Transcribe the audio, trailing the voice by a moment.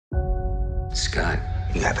Scott,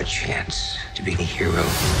 you have a chance to be a hero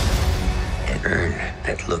and earn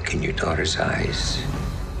that look in your daughter's eyes.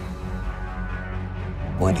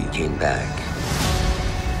 When he came back,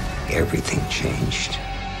 everything changed.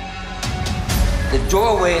 The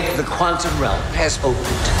doorway to the quantum realm has opened.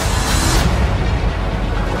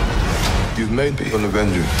 You've made me an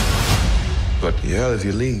Avenger, but the hell is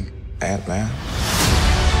your league, Ant-Man?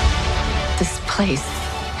 This place,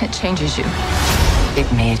 it changes you. It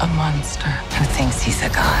made a monster who thinks he's a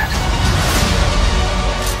god.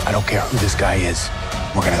 I don't care who this guy is.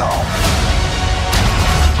 We're gonna go home.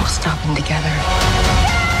 We'll stop him together.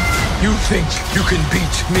 You think you can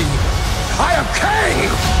beat me? I am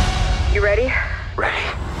king! You ready? Ready.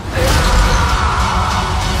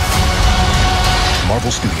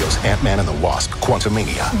 Marvel Studios' Ant-Man and the Wasp: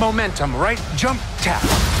 Quantumania. Momentum, right? Jump, tap.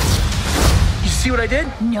 You see what I did?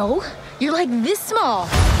 No, you're like this small.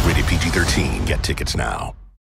 Rated PG-13. Get tickets now.